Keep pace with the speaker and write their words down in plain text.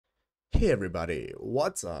Hey everybody,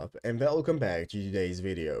 what's up and welcome back to today's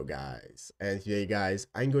video guys. And today guys,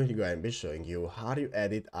 I'm going to go ahead and be showing you how to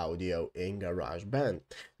edit audio in GarageBand.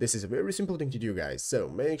 This is a very simple thing to do guys, so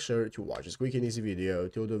make sure to watch this quick and easy video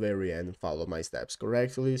till the very end and follow my steps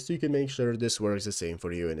correctly so you can make sure this works the same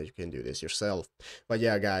for you and that you can do this yourself. But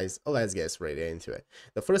yeah guys, let's get straight into it.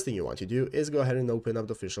 The first thing you want to do is go ahead and open up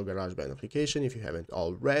the official GarageBand application if you haven't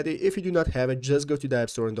already. If you do not have it, just go to the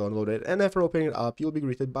App Store and download it, and after opening it up, you'll be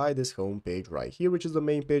greeted by this home page right here, which is the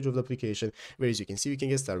main page of the application, where as you can see we can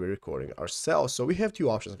get started recording ourselves. So we have two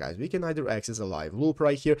options guys. We can either access a live loop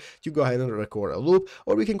right here to go ahead and record a loop,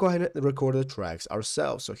 or we can go ahead and record the tracks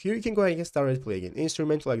ourselves. So here you can go ahead and get started playing an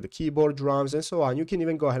instrument like the keyboard, drums, and so on. You can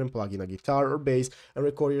even go ahead and plug in a guitar or bass and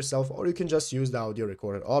record yourself, or you can just use the audio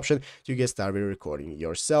recorder option to get started recording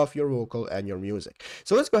yourself, your vocal, and your music.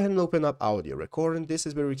 So let's go ahead and open up audio recording. This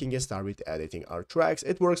is where we can get started with editing our tracks.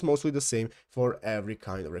 It works mostly the same for every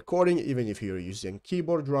kind of recording, even if you're using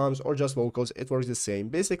keyboard, drums, or just vocals, it works the same.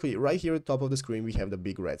 Basically, right here at the top of the screen, we have the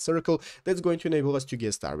big red circle that's going to enable us to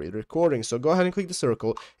get started with recording. So go ahead and click the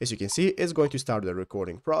circle. As you can see, it's going to start the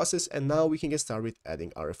recording process, and now we can get started with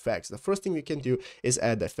adding our effects. The first thing we can do is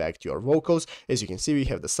add the effect to our vocals. As you can see, we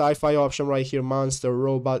have the sci-fi option right here, monster,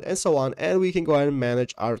 robot, and so on, and we can go ahead and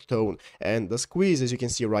manage our tone and the squeeze, as you can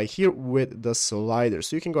see right here with the sliders.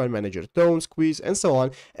 So you can go ahead and manage your tone, squeeze, and so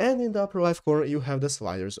on. And in the upper left corner, you have the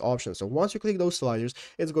sliders option. So once you click those sliders,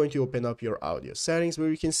 it's going to open up your audio settings, where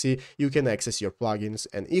you can see you can access your plugins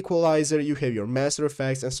and equalizer, you have your master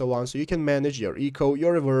effects, and so on. So you can manage your echo,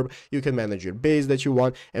 your reverb, you can manage your bass that you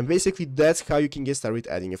want, and basically that's how you can get started with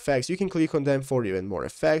adding effects. You can click on them for even more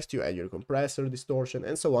effects, to add your compressor, distortion,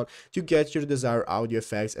 and so on, to get your desired audio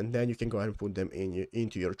effects, and then you can go ahead and put them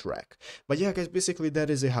into your track. But yeah guys, basically that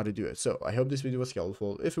is how to do it. So I hope this video was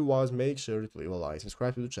helpful. If it was, make sure to leave a like,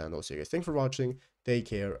 subscribe to the channel. So you guys, thanks for watching, take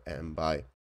care, and bye.